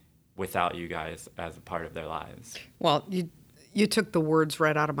had without you guys as a part of their lives? Well, you took the words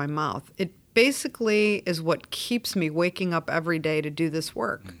right out of my mouth. It basically is what keeps me waking up every day to do this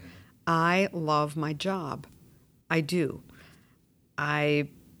work. Mm-hmm. I love my job. I do. A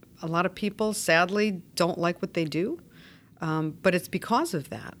lot of people, sadly, don't like what they do, but it's because of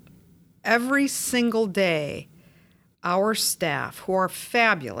that. Every single day, our staff, who are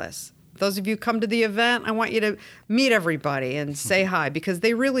fabulous, those of you who come to the event, I want you to meet everybody and say hi, because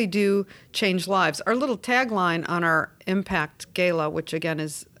they really do change lives. Our little tagline on our Impact Gala, which again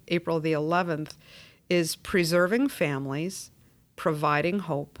is April the 11th, is preserving families, providing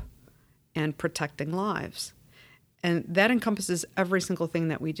hope, and protecting lives. And that encompasses every single thing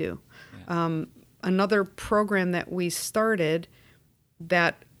that we do. Yeah. Another program that we started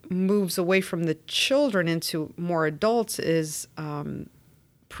that moves away from the children into more adults is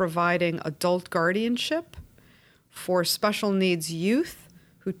providing adult guardianship for special needs youth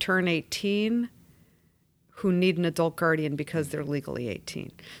who turn 18 who need an adult guardian because they're legally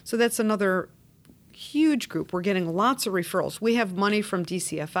 18. So that's another huge group. We're getting lots of referrals. We have money from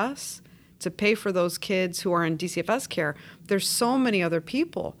DCFS to pay for those kids who are in DCFS care. There's so many other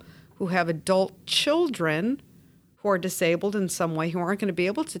people who have adult children who are disabled in some way, who aren't going to be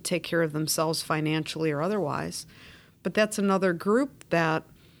able to take care of themselves financially or otherwise. But that's another group that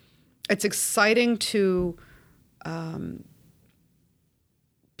it's exciting to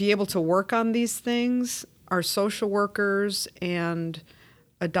be able to work on these things. Our social workers and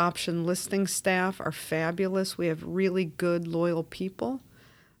adoption listing staff are fabulous. We have really good, loyal people.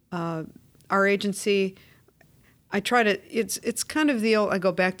 Our agency, it's kind of the old, I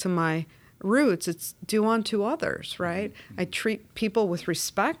go back to my roots, it's do unto others, right? I treat people with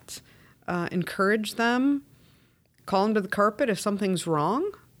respect, encourage them, call them to the carpet if something's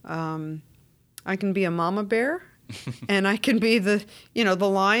wrong. I can be a mama bear and I can be the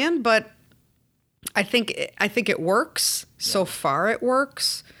lion, but I think it works. Yeah. So far it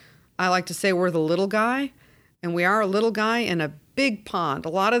works. I like to say we're the little guy, and we are a little guy in a big pond. A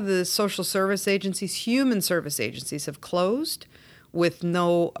lot of the social service agencies, human service agencies, have closed with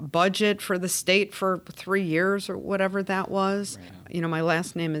no budget for the state for 3 years or whatever that was. Right. You know, my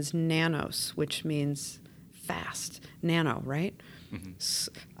last name is Nanos, which means fast. Nano, right? Mm-hmm.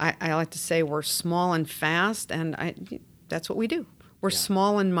 So I like to say we're small and fast, and that's what we do. We're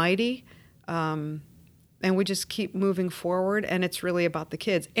small and mighty, and we just keep moving forward, and it's really about the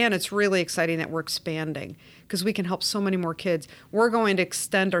kids. And it's really exciting that we're expanding because we can help so many more kids. We're going to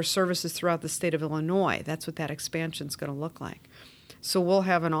extend our services throughout the state of Illinois. That's what that expansion is going to look like. So we'll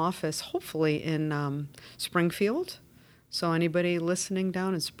have an office, hopefully, in Springfield. So anybody listening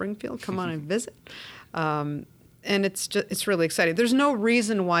down in Springfield, come on and visit. And it's really exciting. There's no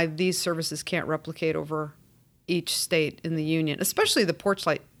reason why these services can't replicate over each state in the union, especially the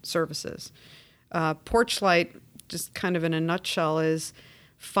Porchlight services. Porchlight, just kind of in a nutshell, is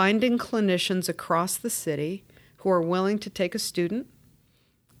finding clinicians across the city who are willing to take a student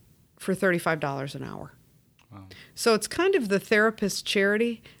for $35 an hour. Wow. So it's kind of the therapist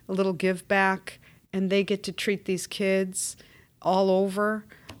charity, a little give back, and they get to treat these kids all over.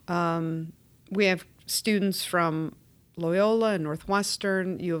 We have students from Loyola and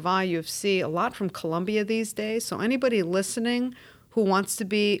Northwestern, U of I, U of C, a lot from Columbia these days. So anybody listening who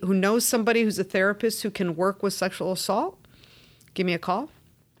knows somebody who's a therapist who can work with sexual assault, give me a call.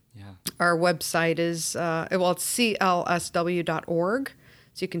 Yeah. Our website is, it's clsw.org.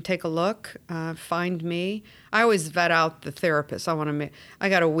 So you can take a look, find me. I always vet out the therapist. I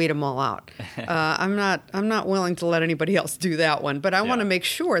got to weed them all out. I'm not willing to let anybody else do that one, but I want to make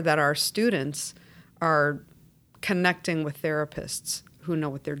sure that our students are connecting with therapists who know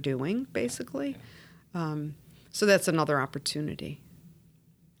what they're doing, basically. So that's another opportunity.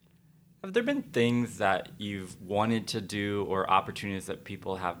 Have there been things that you've wanted to do or opportunities that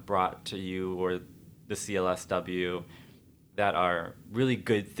people have brought to you or the CLSW that are really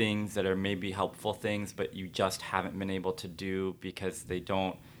good things, that are maybe helpful things, but you just haven't been able to do because they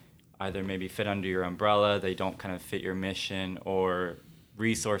don't either maybe fit under your umbrella, they don't kind of fit your mission, or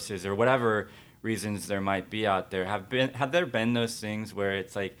resources, or whatever reasons there might be out there? Have there been those things where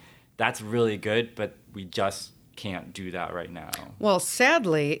it's like, that's really good, but we just can't do that right now? Well,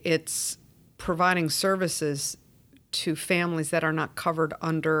 sadly, it's providing services to families that are not covered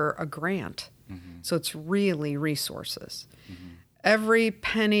under a grant. Mm-hmm. So it's really resources. Mm-hmm. Every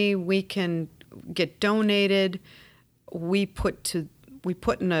penny we can get donated, we put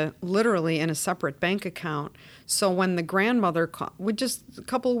literally in a separate bank account. So when the grandmother just a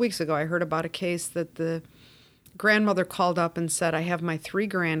couple of weeks ago, I heard about a case that the grandmother called up and said, I have my 3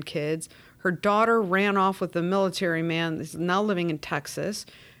 grandkids. Her daughter ran off with a military man. Is now living in Texas.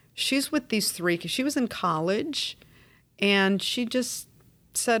 She's with these 3 because she was in college, and she just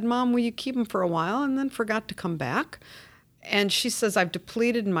said, Mom, will you keep them for a while? And then forgot to come back. And she says, I've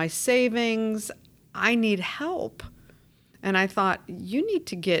depleted my savings. I need help. And I thought, you need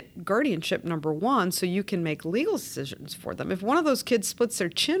to get guardianship number 1 so you can make legal decisions for them. If one of those kids splits their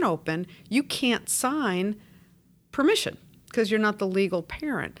chin open, you can't sign permission because you're not the legal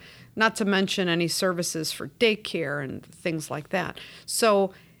parent, not to mention any services for daycare and things like that.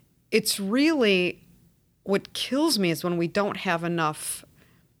 So it's really, what kills me is when we don't have enough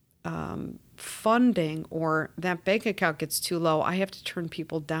funding, or that bank account gets too low, I have to turn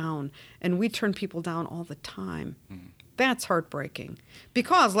people down. And we turn people down all the time. Mm-hmm. That's heartbreaking.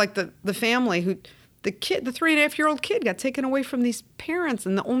 Because like the family the 3.5-year-old kid got taken away from these parents,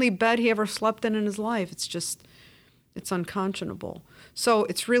 and the only bed he ever slept in his life. It's unconscionable. So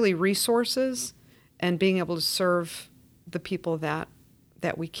it's really resources and being able to serve the people that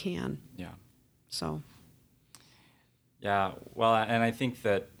we can. Yeah. So. Yeah. Well, and I think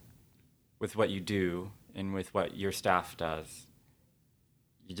that with what you do and with what your staff does,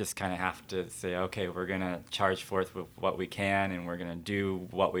 you just kind of have to say, okay, we're going to charge forth with what we can, and we're going to do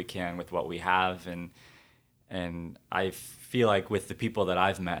what we can with what we have. And I feel like with the people that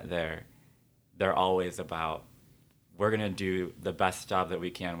I've met there, they're always about, we're going to do the best job that we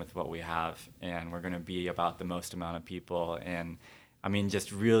can with what we have, and we're going to be about the most amount of people. And I mean,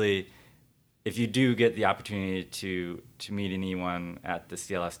 just really, if you do get the opportunity to meet anyone at the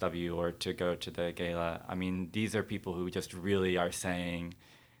CLSW or to go to the gala, I mean, these are people who just really are saying,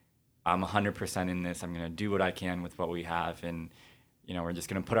 I'm 100% in this. I'm going to do what I can with what we have, and we're just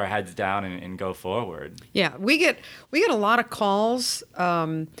going to put our heads down and go forward. Yeah, we get a lot of calls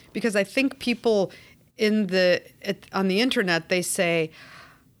because I think people on the internet, they say,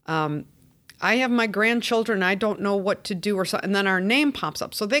 I have my grandchildren, I don't know what to do, or so, and then our name pops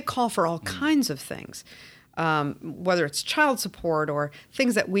up. So they call for all kinds of things, whether it's child support or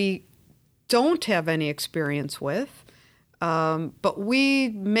things that we don't have any experience with. But we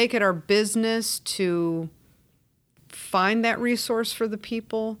make it our business to find that resource for the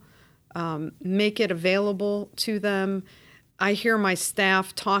people, make it available to them. I hear my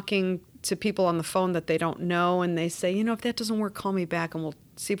staff talking to people on the phone that they don't know, and they say, if that doesn't work, call me back and we'll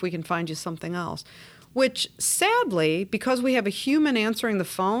see if we can find you something else. Which, sadly, because we have a human answering the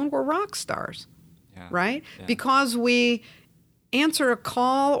phone, we're rock stars, right? Yeah. Because we answer a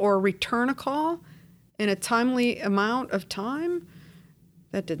call or return a call in a timely amount of time.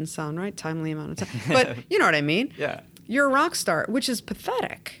 That didn't sound right, timely amount of time. But you know what I mean? Yeah. You're a rock star, which is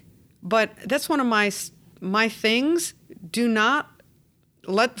pathetic. But that's one of my things. Do not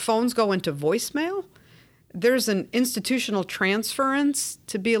let phones go into voicemail. There's an institutional transference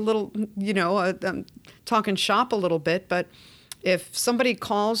to be a little, talking shop a little bit, but if somebody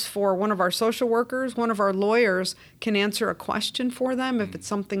calls for one of our social workers, one of our lawyers can answer a question for them if it's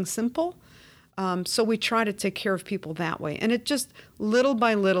something simple. So we try to take care of people that way. And it just, little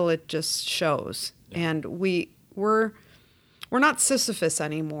by little, it just shows. Yeah. And we're not Sisyphus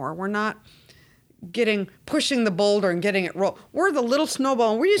anymore. We're not pushing the boulder and getting it roll. We're the little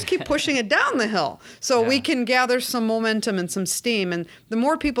snowball, and we just keep pushing it down the hill so we can gather some momentum and some steam. And the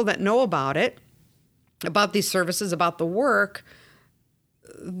more people that know about it, about these services, about the work,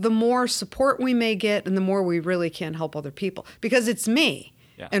 the more support we may get and the more we really can help other people. Because it's me,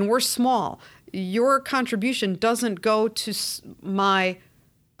 and we're small. Your contribution doesn't go to my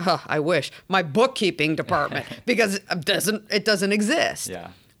bookkeeping department because it doesn't exist. Yeah.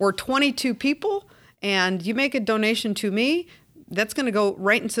 We're 22 people, and you make a donation to me, that's going to go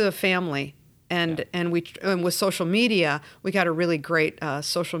right into the family. And with social media, we got a really great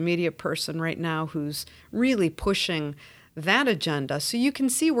social media person right now who's really pushing that agenda, so you can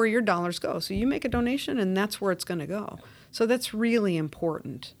see where your dollars go. So you make a donation, and that's where it's going to go. So that's really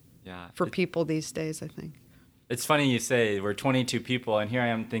important for people these days, I think. It's funny you say we're 22 people, and here I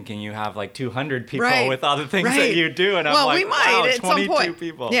am thinking you have like 200 people with all the things that you do, and I'm like, we might wow, at 22 some point.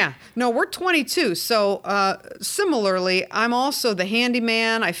 People. Yeah, no, we're 22. So similarly, I'm also the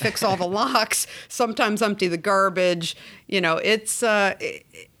handyman. I fix all the locks, sometimes empty the garbage. It's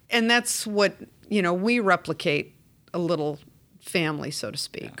and that's what we replicate a little family, so to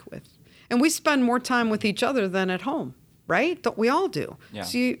speak, with, and we spend more time with each other than at home. Right? We all do. Yeah.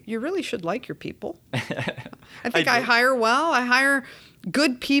 So you really should like your people. I think I hire well. I hire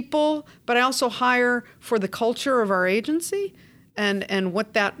good people, but I also hire for the culture of our agency and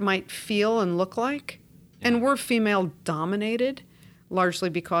what that might feel and look like. Yeah. And we're female dominated, largely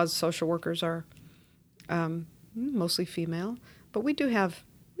because social workers are mostly female. But we have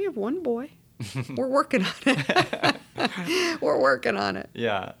one boy. We're working on it. We're working on it.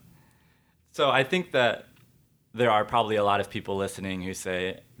 Yeah. So I think that there are probably a lot of people listening who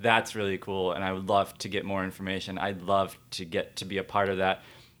say, that's really cool, and I would love to get more information. I'd love to get to be a part of that.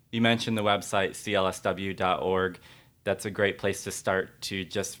 You mentioned the website, clsw.org. That's a great place to start to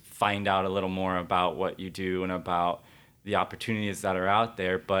just find out a little more about what you do and about the opportunities that are out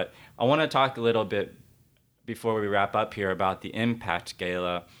there. But I want to talk a little bit before we wrap up here about the Impact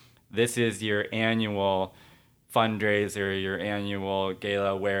Gala. This is your annual fundraiser, your annual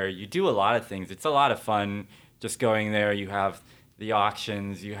gala where you do a lot of things. It's a lot of fun. Just going there, you have the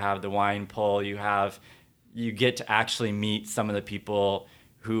auctions, you have the wine pull, you get to actually meet some of the people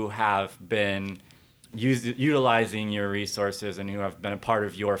who have been utilizing your resources and who have been a part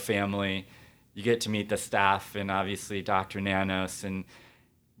of your family. You get to meet the staff and obviously Dr. Nanos, and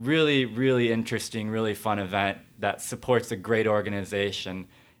really, really interesting, really fun event that supports a great organization.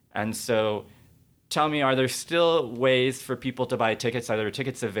 And so tell me, are there still ways for people to buy tickets? Are there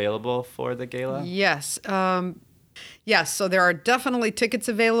tickets available for the gala? Yes. Yes, so there are definitely tickets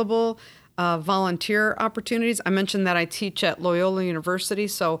available, volunteer opportunities. I mentioned that I teach at Loyola University,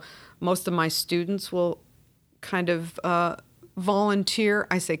 so most of my students will kind of volunteer.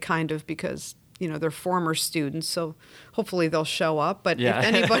 I say kind of because, they're former students, so hopefully they'll show up. But if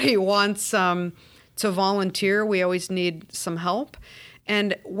anybody wants to volunteer, we always need some help.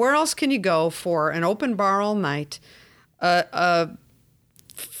 And where else can you go for an open bar all night, a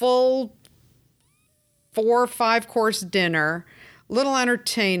full 4 or 5 course dinner, little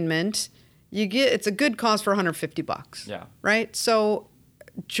entertainment? It's a good cause for $150. Yeah. Right? So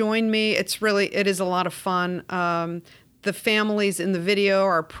join me. It is a lot of fun. The families in the video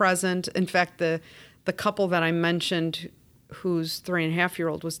are present. In fact, the couple that I mentioned whose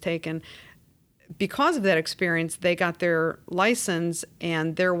 3.5-year-old was taken, because of that experience, they got their license,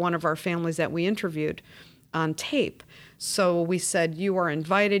 and they're one of our families that we interviewed on tape. So we said, you're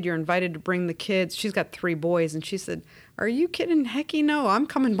invited to bring the kids. She's got 3 boys. And she said, are you kidding? Hecky no, I'm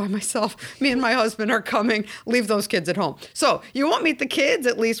coming by myself. Me and my husband are coming. Leave those kids at home. So you won't meet the kids,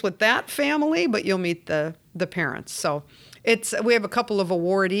 at least with that family, but you'll meet the parents. So we have a couple of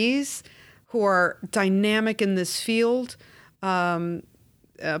awardees who are dynamic in this field. Pamela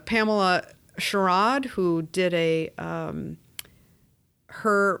Sherrod, who did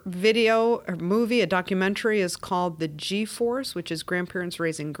her movie, a documentary is called The G-Force, which is grandparents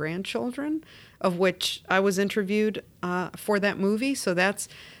raising grandchildren, of which I was interviewed for that movie. So that's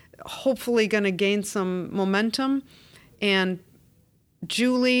hopefully going to gain some momentum. And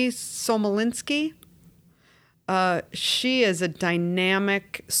Julie Somolinsky, she is a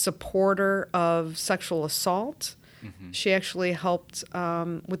dynamic supporter of sexual assault. Mm-hmm. She actually helped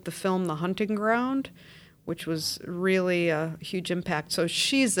with the film The Hunting Ground, which was really a huge impact. So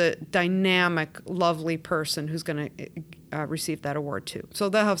she's a dynamic, lovely person who's going to receive that award too. So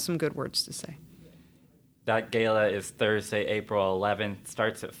they'll have some good words to say. That gala is Thursday, April 11th,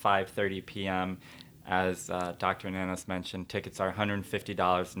 starts at 5:30 p.m. As Dr. Nanos mentioned, tickets are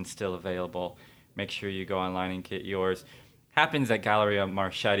 $150 and still available. Make sure you go online and get yours. Happens at Galleria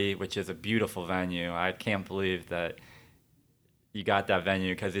Marchetti, which is a beautiful venue. I can't believe that you got that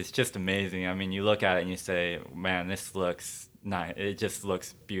venue because it's just amazing. I mean, you look at it and you say, man, this looks nice. It just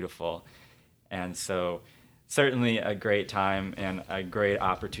looks beautiful. And so certainly a great time and a great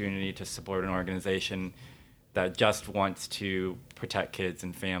opportunity to support an organization that just wants to protect kids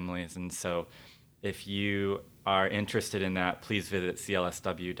and families. And so if you are interested in that, please visit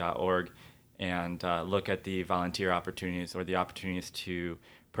clsw.org and look at the volunteer opportunities or the opportunities to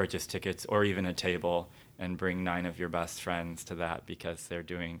purchase tickets or even a table and bring 9 of your best friends to that because they're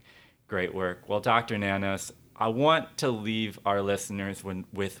doing great work. Well, Dr. Nanos, I want to leave our listeners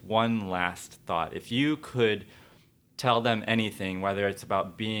with one last thought. If you could tell them anything, whether it's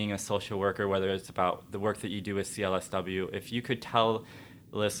about being a social worker, whether it's about the work that you do with CLSW, if you could tell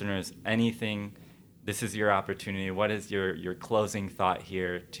listeners anything, this is your opportunity. What is your closing thought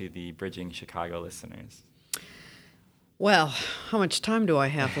here to the Bridging Chicago listeners? Well, how much time do I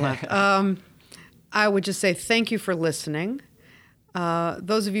have left? I would just say thank you for listening.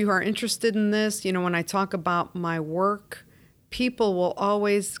 Those of you who are interested in this, when I talk about my work, people will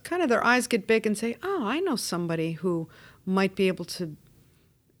always kind of their eyes get big and say, oh, I know somebody who might be able to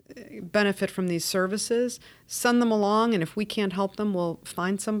benefit from these services. Send them along, and if we can't help them, we'll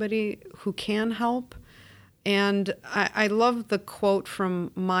find somebody who can help. And I love the quote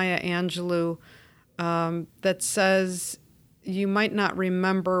from Maya Angelou that says, you might not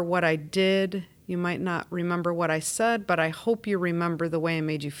remember what I did, you might not remember what I said, but I hope you remember the way I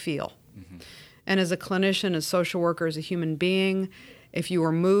made you feel. Mm-hmm. And as a clinician, as a social worker, as a human being, if you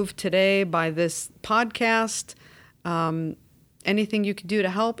were moved today by this podcast, anything you could do to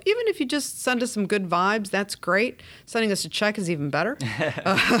help, even if you just send us some good vibes, that's great. Sending us a check is even better.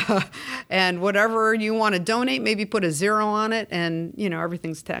 And whatever you want to donate, maybe put a 0 on it, and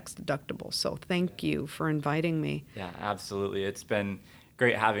everything's tax deductible. So thank you for inviting me. Yeah, absolutely. It's been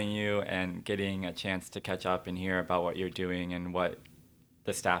great having you and getting a chance to catch up and hear about what you're doing and what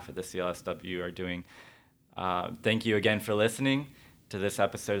the staff at the CLSW are doing. Thank you again for listening to this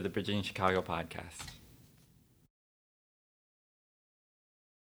episode of the Bridging Chicago podcast.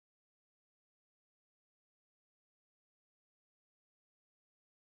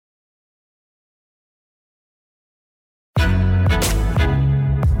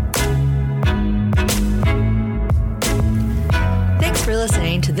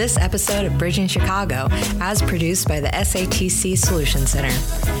 Listening to this episode of Bridging Chicago, as produced by the SATC Solution Center.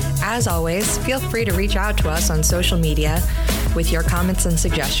 As always, feel free to reach out to us on social media with your comments and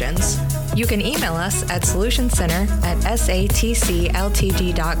suggestions. You can email us at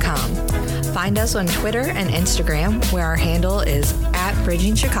solutioncenter@satcltd.com. Find us on Twitter and Instagram, where our handle is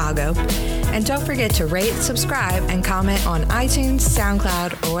 @BridgingChicago. And don't forget to rate, subscribe, and comment on iTunes,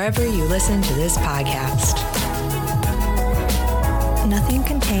 SoundCloud, or wherever you listen to this podcast. Nothing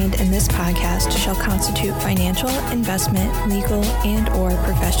contained in this podcast shall constitute financial, investment, legal, and/or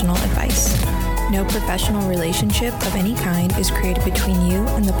professional advice. No professional relationship of any kind is created between you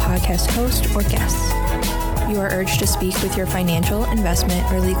and the podcast host or guests. You are urged to speak with your financial, investment,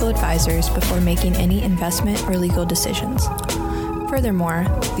 or legal advisors before making any investment or legal decisions. Furthermore,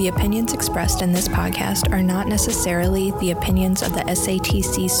 the opinions expressed in this podcast are not necessarily the opinions of the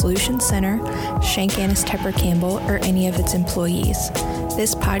SATC Solution Center, Shank-Annis Tepper Campbell, or any of its employees.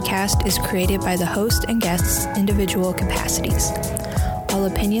 This podcast is created by the host and guests' individual capacities. All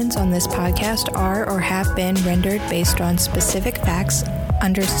opinions on this podcast are or have been rendered based on specific facts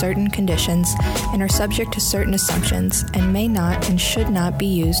under certain conditions and are subject to certain assumptions and may not and should not be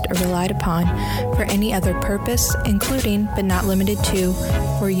used or relied upon for any other purpose, including but not limited to,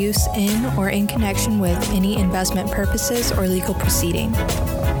 for use in or in connection with any investment purposes or legal proceeding.